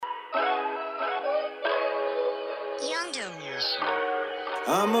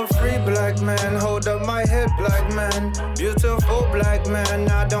I'm a free black man, hold up my head, black man. Beautiful black man,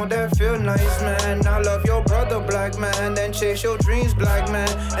 now don't that feel nice, man? I love your brother, black man, then chase your dreams, black man,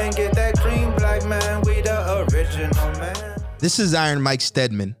 and get that cream, black man. We the original man. This is Iron Mike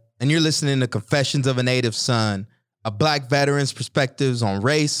Stedman, and you're listening to Confessions of a Native Son, a black veteran's perspectives on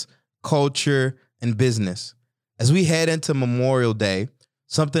race, culture, and business. As we head into Memorial Day,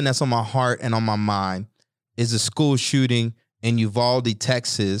 something that's on my heart and on my mind is a school shooting in Uvalde,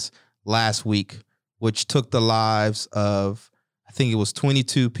 Texas last week, which took the lives of, I think it was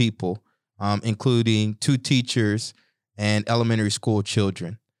 22 people, including 2 teachers and elementary school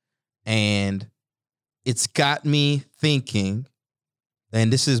children. And it's got me thinking,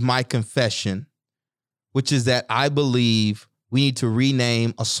 and this is my confession, which is that I believe we need to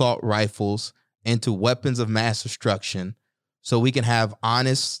rename assault rifles into weapons of mass destruction so we can have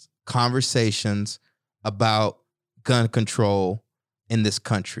honest conversations about gun control in this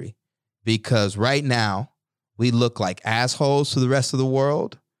country. Because right now, we look like assholes to the rest of the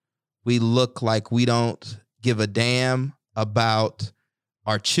world. We look like we don't give a damn about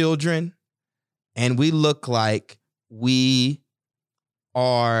our children. And we look like we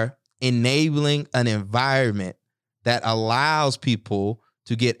are enabling an environment that allows people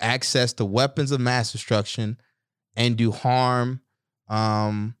to get access to weapons of mass destruction and do harm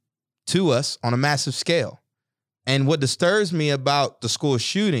to us on a massive scale. And what disturbs me about the school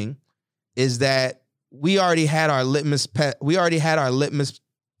shooting is that we already had our litmus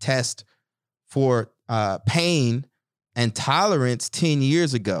test for pain and tolerance 10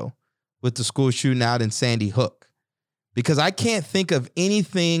 years ago with the school shooting out in Sandy Hook. Because I can't think of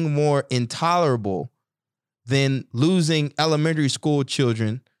anything more intolerable than losing elementary school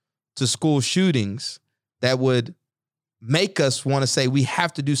children to school shootings that would make us want to say we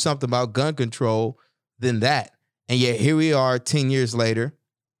have to do something about gun control than that. And yet here we are 10 years later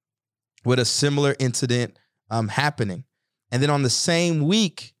with a similar incident happening. And then on the same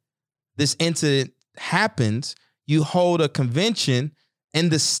week this incident happens, you hold a convention in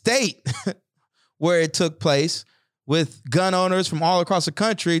the state where it took place with gun owners from all across the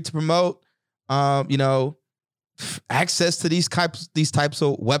country to promote, access to these types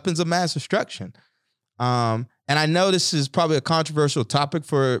of weapons of mass destruction. And I know this is probably a controversial topic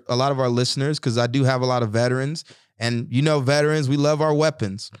for a lot of our listeners because I do have a lot of veterans, and veterans, we love our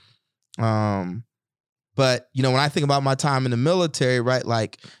weapons. But when I think about my time in the military, right,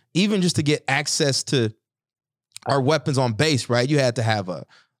 like even just to get access to our weapons on base, right, you had to have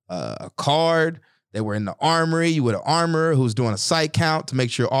a card. They were in the armory. You were an armorer who's doing a site count to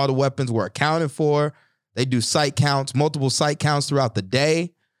make sure all the weapons were accounted for. They do site counts, multiple site counts throughout the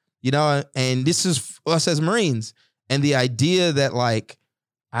day, and this is us as Marines. And the idea that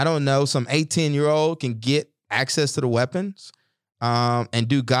some 18-year-old can get access to the weapons and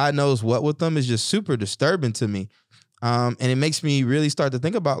do God knows what with them is just super disturbing to me. And it makes me really start to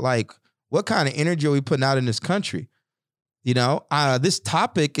think about what kind of energy are we putting out in this country? This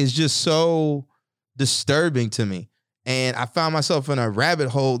topic is just so disturbing to me. And I found myself in a rabbit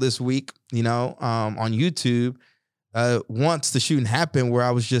hole this week, on YouTube, once the shooting happened, where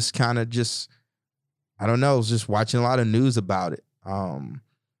I was just just watching a lot of news about it.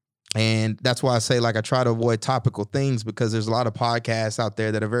 And that's why I say, I try to avoid topical things because there's a lot of podcasts out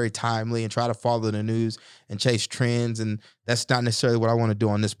there that are very timely and try to follow the news and chase trends. And that's not necessarily what I want to do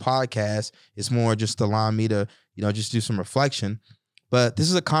on this podcast. It's more just allowing me to, just do some reflection. But this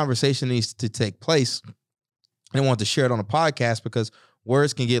is a conversation that needs to take place. I didn't want to share it on a podcast because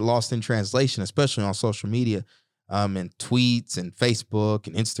words can get lost in translation, especially on social media, and tweets and Facebook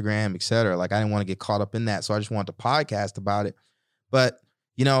and Instagram, et cetera. I didn't want to get caught up in that. So I just wanted to podcast about it. But,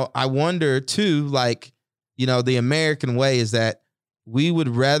 I wonder too, the American way is that we would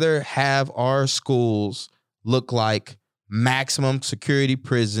rather have our schools look like maximum security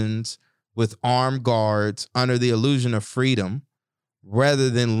prisons with armed guards under the illusion of freedom, rather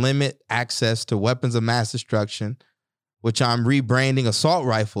than limit access to weapons of mass destruction, which I'm rebranding assault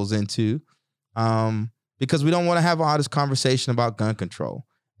rifles into, because we don't want to have all this conversation about gun control.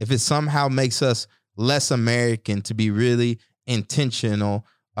 If it somehow makes us less American to be really intentional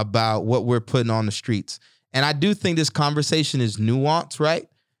about what we're putting on the streets. And I do think this conversation is nuanced, right?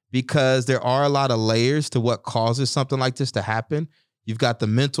 Because there are a lot of layers to what causes something like this to happen. You've got the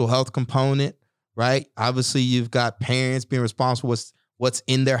mental health component, right? Obviously, you've got parents being responsible for what's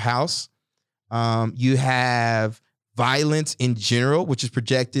in their house. You have violence in general, which is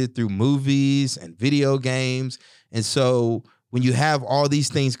projected through movies and video games. And so when you have all these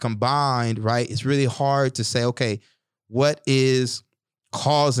things combined, right, it's really hard to say, okay, what is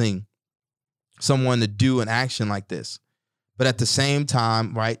causing someone to do an action like this. But at the same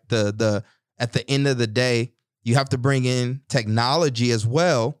time, right, at the end of the day, you have to bring in technology as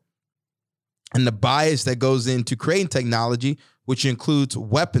well, and the bias that goes into creating technology, which includes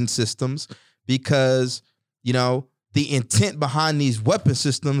weapon systems, because, you know, the intent behind these weapon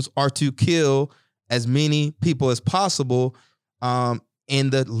systems are to kill as many people as possible in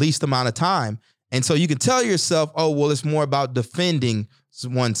the least amount of time. And so you can tell yourself, oh, well, it's more about defending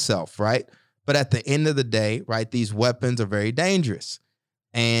oneself, right? But at the end of the day, right, these weapons are very dangerous,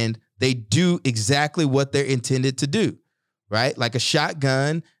 and they do exactly what they're intended to do, right? Like a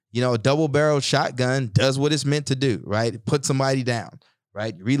shotgun, you know, a double-barreled shotgun does what it's meant to do, right? It puts somebody down,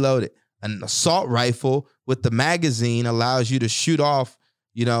 right? You reload it. An assault rifle with the magazine allows you to shoot off,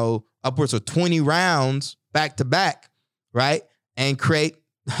 you know, upwards of 20 rounds back to back, right? And create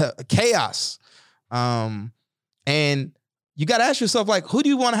chaos. And you got to ask yourself, like, who do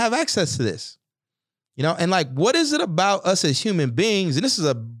you want to have access to this? You know, and like, what is it about us as human beings? And this is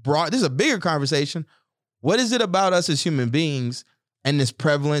a bigger conversation. What is it about us as human beings and this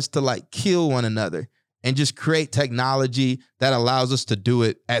prevalence to like kill one another and just create technology that allows us to do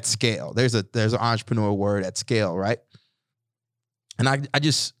it at scale? There's an entrepreneur word, at scale, right? And I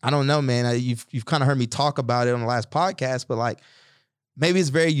don't know, man. You've kind of heard me talk about it on the last podcast, but like, maybe it's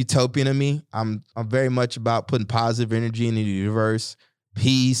very utopian to me. I'm very much about putting positive energy in the universe,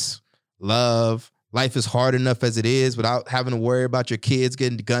 peace, love. Life is hard enough as it is without having to worry about your kids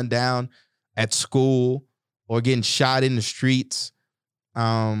getting gunned down at school or getting shot in the streets.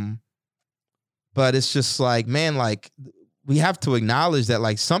 But it's just like, man, like, we have to acknowledge that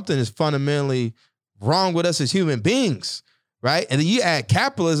like something is fundamentally wrong with us as human beings, right? And then you add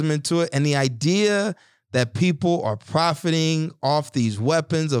capitalism into it, and the idea that people are profiting off these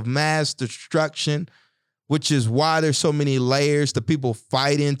weapons of mass destruction, which is why there's so many layers that people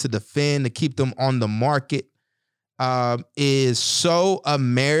fight in to defend, to keep them on the market, is so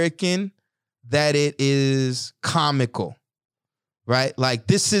American that it is comical, right? Like,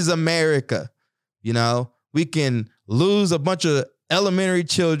 this is America. You know, we can lose a bunch of elementary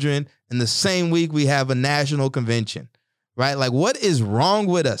children in the same week we have a national convention, right? Like, what is wrong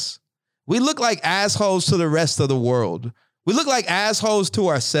with us? We look like assholes to the rest of the world. We look like assholes to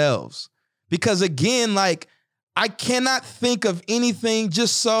ourselves. Because again, like, I cannot think of anything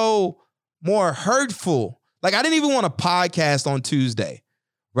just so more hurtful. Like, I didn't even want to podcast on Tuesday,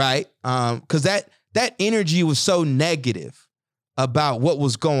 right? Because that energy was so negative about what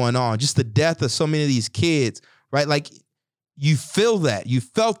was going on. Just the death of so many of these kids, right? Like, you feel that. You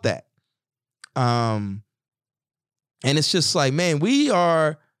felt that. And it's just like, man, we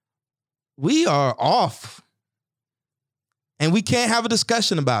are off. And we can't have a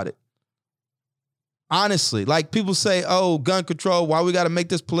discussion about it. Honestly, like, people say, oh, gun control, why we got to make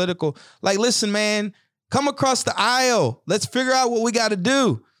this political? Like, listen, man, come across the aisle. Let's figure out what we got to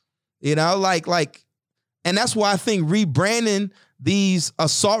do. You know, like, and that's why I think rebranding these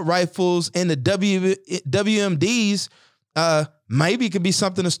assault rifles and the WMDs maybe could be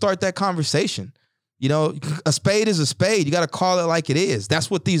something to start that conversation. You know, a spade is a spade. You got to call it like it is. That's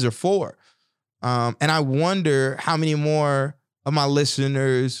what these are for. And I wonder how many more of my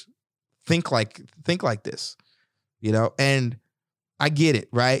listeners think like this, you know. And I get it,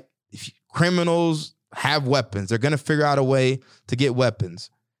 right? If criminals have weapons, they're gonna figure out a way to get weapons,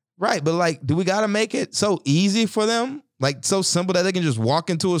 right? But like, do we gotta make it so easy for them, like so simple that they can just walk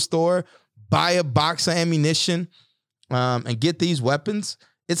into a store, buy a box of ammunition, and get these weapons?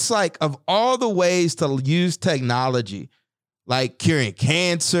 It's like, of all the ways to use technology, like curing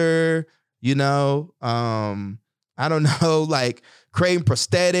cancer, you know, I don't know, like creating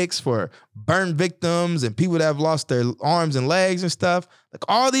prosthetics for burn victims and people that have lost their arms and legs and stuff. Like,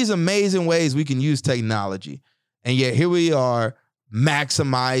 all these amazing ways we can use technology. And yet here we are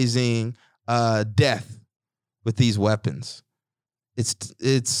maximizing death with these weapons.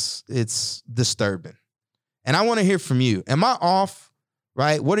 It's disturbing. And I want to hear from you. Am I off?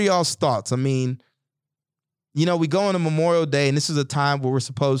 Right? What are y'all's thoughts? I mean, you know, we go into Memorial Day, and this is a time where we're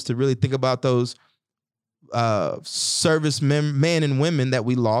supposed to really think about those service men and women that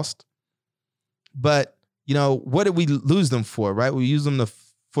we lost. But, you know, what did we lose them for, right? We use them to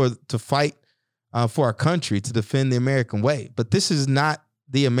fight for our country, to defend the American way. But this is not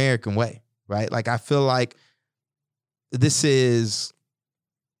the American way, right? Like, I feel like it's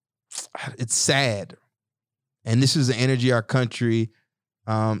sad. And this is the energy our country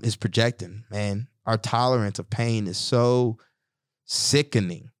is projecting, man. Our tolerance of pain is so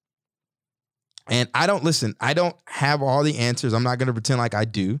sickening. And I don't have all the answers. I'm not going to pretend like I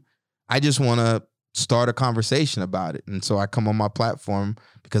do. I just want to start a conversation about it. And so I come on my platform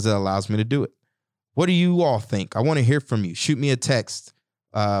because it allows me to do it. What do you all think? I want to hear from you. Shoot me a text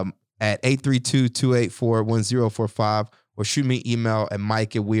at 832-284-1045 or shoot me an email at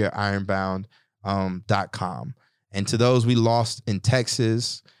mike@weareironbound.com. And to those we lost in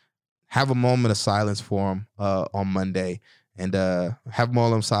Texas, have a moment of silence for them on Monday, and have a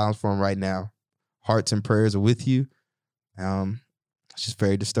moment of silence for them right now. Hearts and prayers are with you. It's just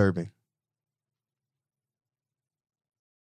very disturbing.